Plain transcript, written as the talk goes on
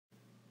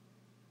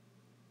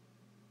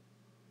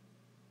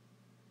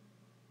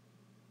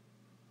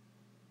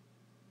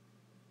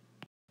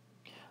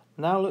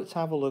Now let's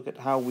have a look at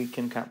how we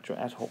can capture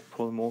ad hoc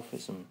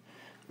polymorphism.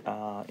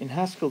 In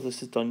Haskell,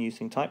 this is done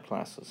using type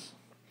classes.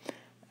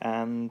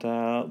 And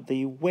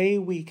the way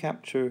we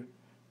capture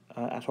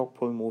ad hoc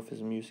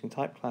polymorphism using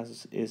type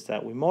classes is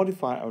that we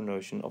modify our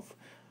notion of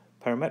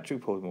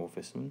parametric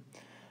polymorphism.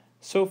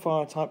 So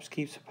far, types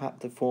keeps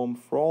the form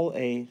for all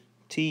A,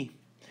 T.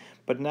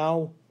 But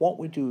now what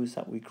we do is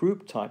that we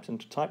group types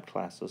into type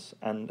classes,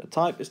 and a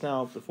type is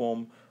now of the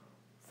form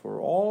for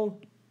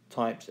all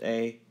types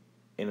A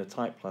in a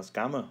type class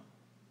gamma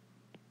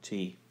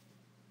T.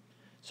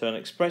 So an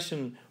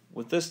expression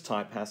with this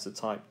type has the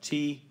type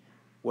T,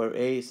 where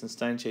A is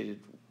instantiated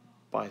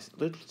by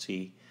little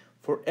t,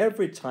 for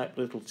every type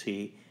little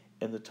t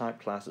in the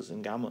type classes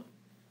in gamma.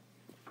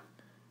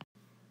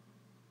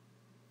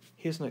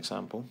 Here's an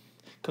example.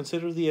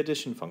 Consider the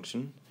addition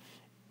function.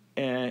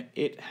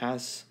 It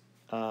has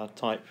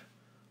type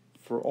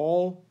for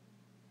all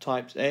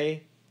types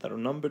A that are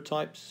number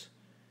types,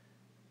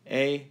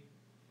 A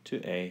to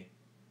A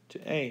to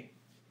A.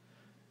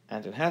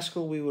 And in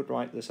Haskell we would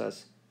write this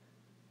as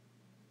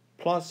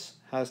plus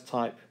has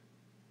type,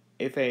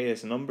 if A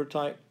is a number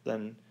type,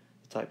 then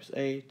the type is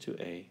A to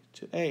A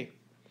to A.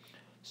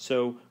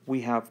 So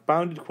we have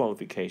bounded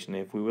qualification,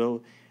 if we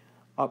will.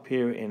 Up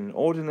here in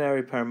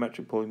ordinary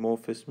parametric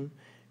polymorphism,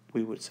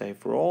 we would say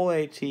for all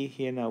A T.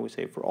 Here now we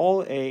say for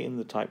all A in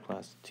the type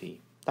class T.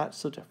 That's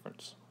the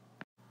difference.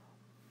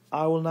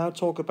 I will now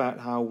talk about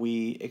how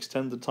we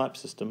extend the type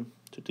system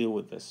to deal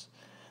with this.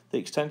 The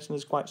extension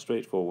is quite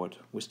straightforward.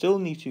 We still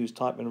need to use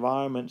type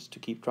environments to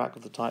keep track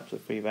of the types of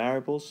free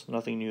variables,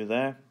 nothing new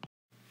there.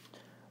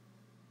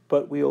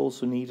 But we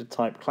also need a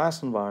type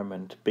class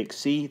environment, big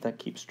C, that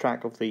keeps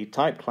track of the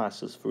type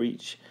classes for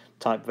each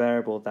type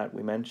variable that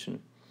we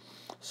mention.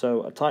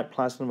 So a type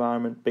class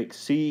environment, big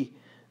C,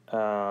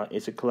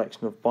 is a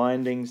collection of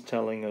bindings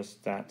telling us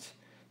that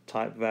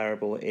type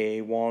variable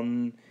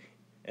A1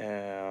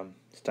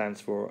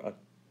 stands for a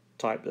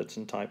type that's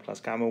in type class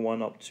gamma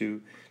 1 up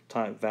to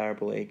type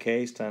variable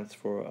AK stands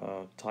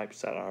for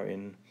types that are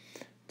in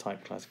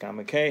type class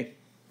gamma K.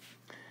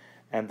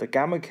 And the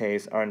gamma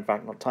Ks are in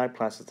fact not type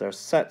classes, they're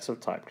sets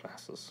of type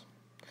classes,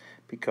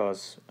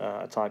 because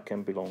a type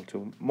can belong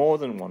to more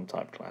than one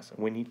type class, and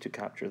we need to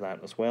capture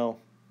that as well.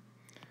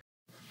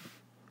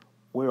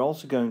 We're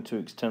also going to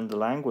extend the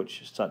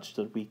language such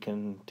that we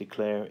can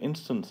declare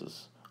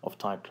instances of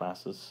type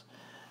classes.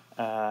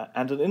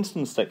 And an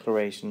instance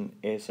declaration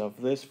is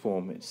of this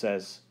form. It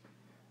says,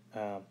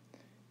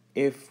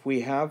 if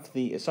we have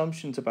the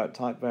assumptions about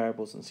type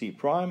variables in C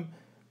prime,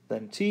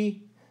 then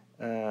T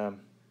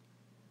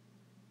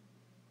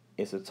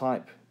is a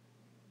type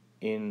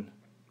in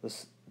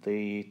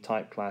the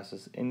type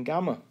classes in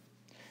gamma.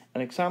 An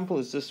example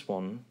is this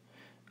one.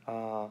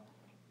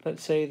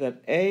 Let's say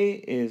that A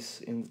is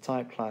in the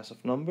type class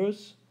of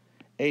numbers,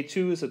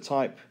 A2 is a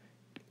type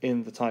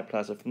in the type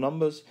class of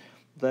numbers,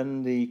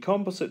 then the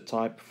composite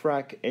type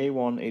frac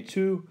A1,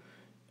 A2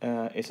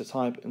 is a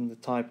type in the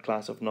type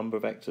class of number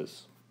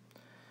vectors.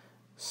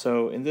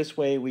 So in this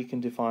way we can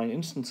define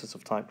instances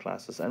of type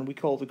classes, and we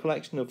call the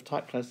collection of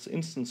type class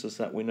instances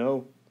that we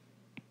know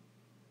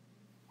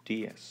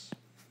DS.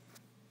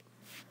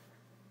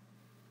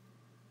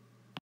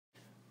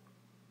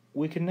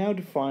 We can now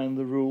define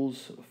the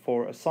rules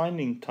for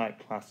assigning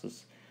type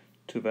classes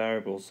to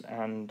variables,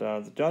 and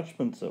the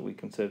judgments that we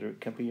consider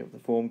can be of the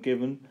form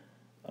given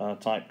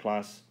type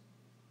class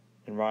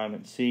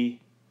environment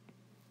C,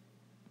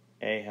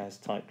 A has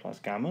type class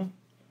gamma,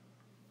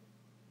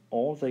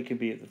 or they can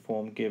be of the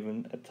form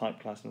given a type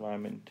class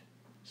environment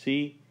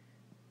C,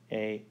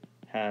 A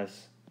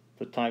has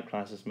the type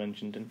classes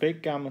mentioned in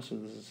big gamma, so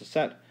this is a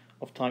set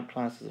of type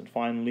classes, and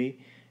finally,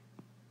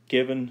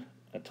 given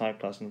a type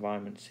class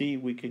environment C,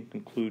 we can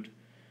conclude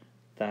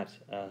that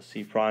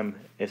C prime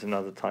is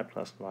another type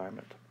class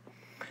environment.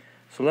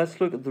 So let's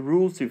look at the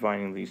rules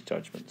defining these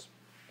judgments.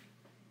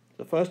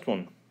 The first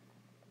one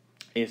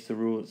is the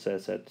rule that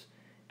says that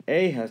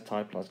A has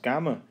type class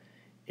gamma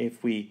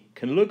if we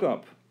can look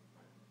up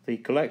the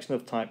collection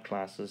of type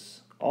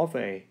classes of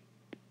A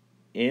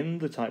in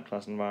the type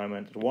class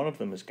environment and one of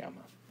them is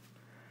gamma.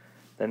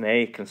 Then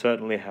A can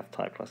certainly have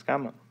type class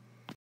gamma.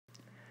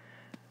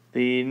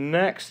 The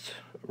next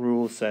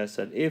rule says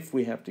that if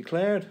we have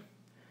declared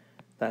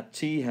that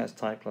T has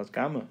type class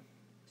gamma,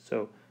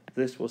 so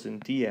this was in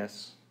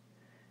DS,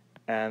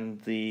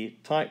 and the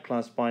type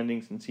class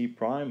bindings in C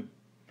prime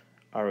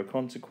are a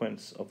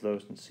consequence of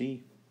those in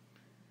C,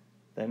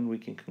 then we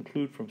can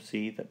conclude from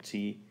C that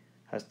T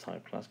has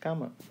type class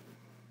gamma.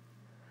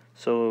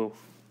 So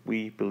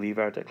we believe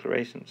our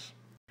declarations.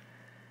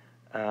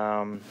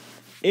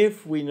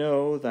 If we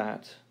know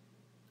that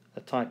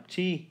a type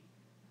T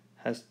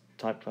has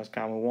type class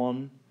gamma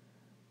 1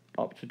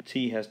 up to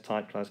T has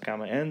type class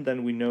gamma n,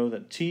 then we know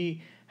that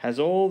T has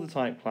all the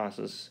type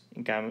classes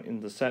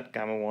in the set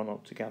gamma 1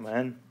 up to gamma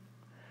n.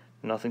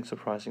 Nothing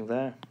surprising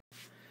there.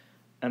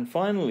 And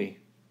finally,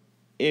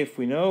 if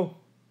we know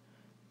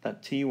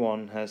that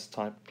T1 has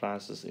type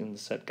classes in the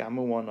set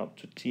gamma 1 up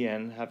to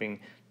Tn having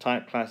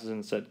type classes in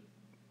the set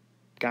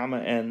gamma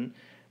n,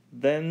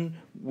 then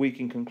we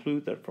can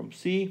conclude that from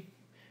C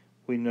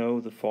we know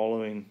the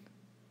following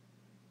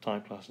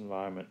type class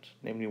environment,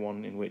 namely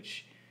one in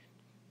which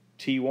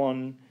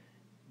T1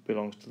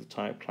 belongs to the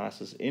type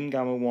classes in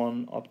gamma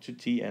 1 up to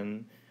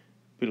Tn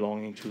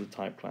belonging to the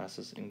type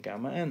classes in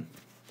gamma n.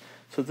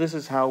 So this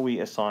is how we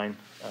assign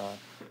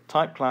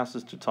type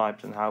classes to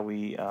types, and how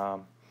we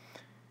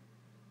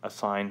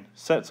assign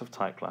sets of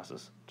type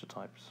classes to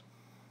types.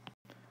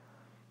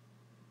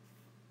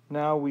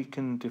 Now we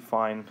can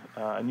define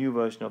a new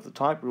version of the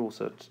type rules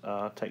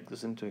that take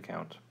this into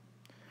account.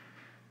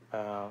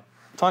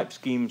 Type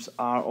schemes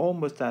are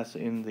almost as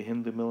in the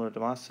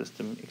Hindley-Milner-Damas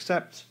system,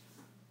 except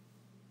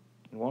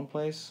in one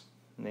place,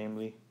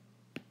 namely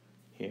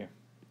here.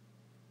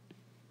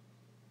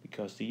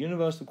 Because the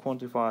universal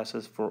quantifier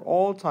says for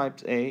all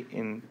types A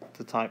in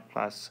the type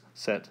class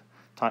set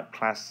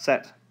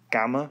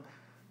gamma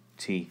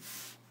T.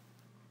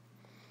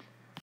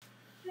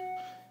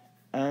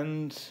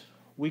 And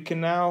we can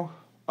now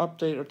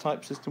update our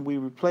type system. We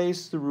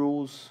replace the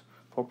rules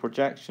for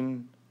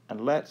projection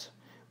and let.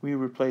 We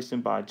replace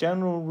them by a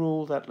general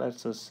rule that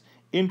lets us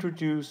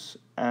introduce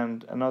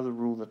and another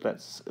rule that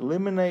lets us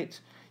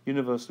eliminate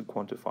universal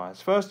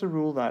quantifiers. First, a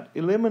rule that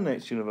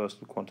eliminates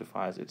universal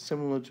quantifiers. It's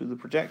similar to the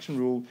projection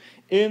rule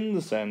in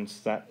the sense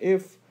that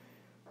if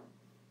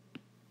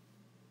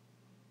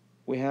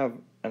we have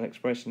an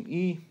expression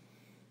E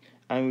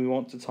and we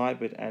want to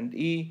type it, and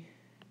E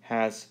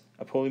has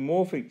a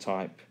polymorphic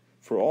type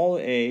for all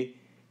A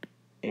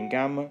in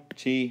gamma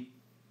T,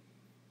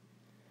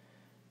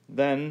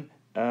 then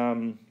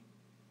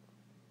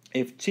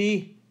if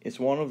T is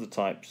one of the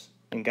types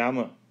in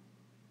gamma,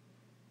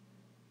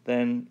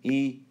 then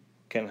E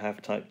can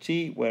have type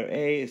T, where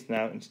A is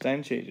now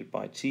instantiated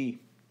by T.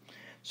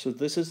 So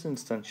this is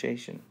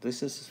instantiation.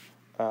 This is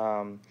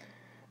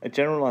a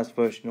generalized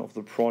version of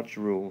the proj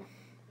rule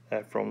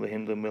from the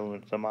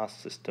Hindley-Milner-Damas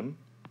system.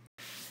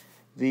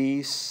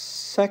 The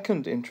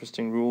second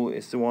interesting rule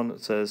is the one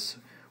that says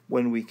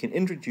when we can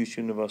introduce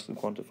universal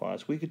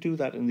quantifiers. We could do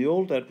that in the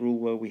old let rule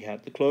where we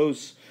had the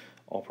close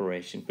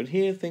operation, but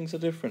here things are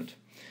different.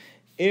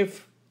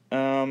 If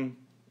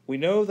we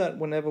know that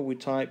whenever we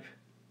type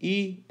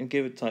E and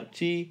give it type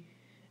T,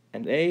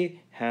 and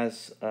A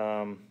has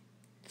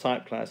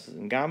type classes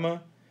in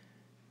gamma,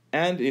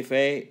 and if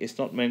A is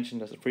not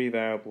mentioned as a free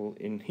variable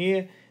in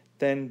here,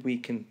 then we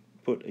can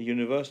put a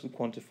universal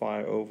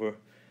quantifier over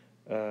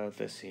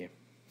this here.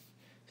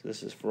 So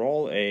this is for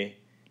all A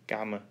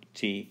gamma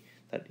T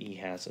that E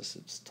has as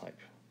its type.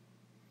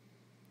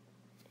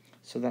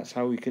 So that's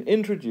how we can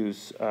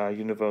introduce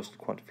universal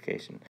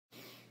quantification.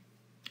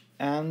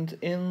 And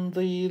in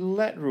the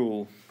let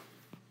rule,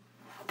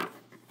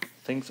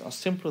 things are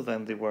simpler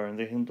than they were in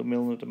the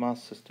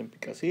Hindley-Milner-Damas system,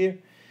 because here,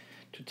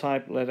 to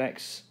type let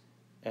x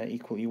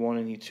equal E1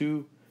 and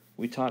E2,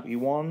 we type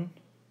E1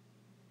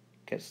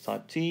 gets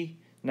type T.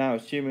 Now,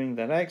 assuming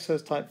that x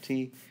has type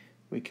T,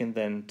 we can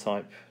then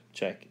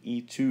check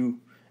E2,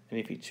 and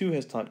if E2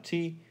 has type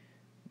T,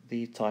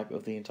 the type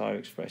of the entire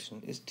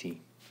expression is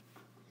T.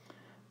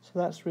 So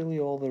that's really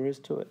all there is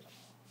to it.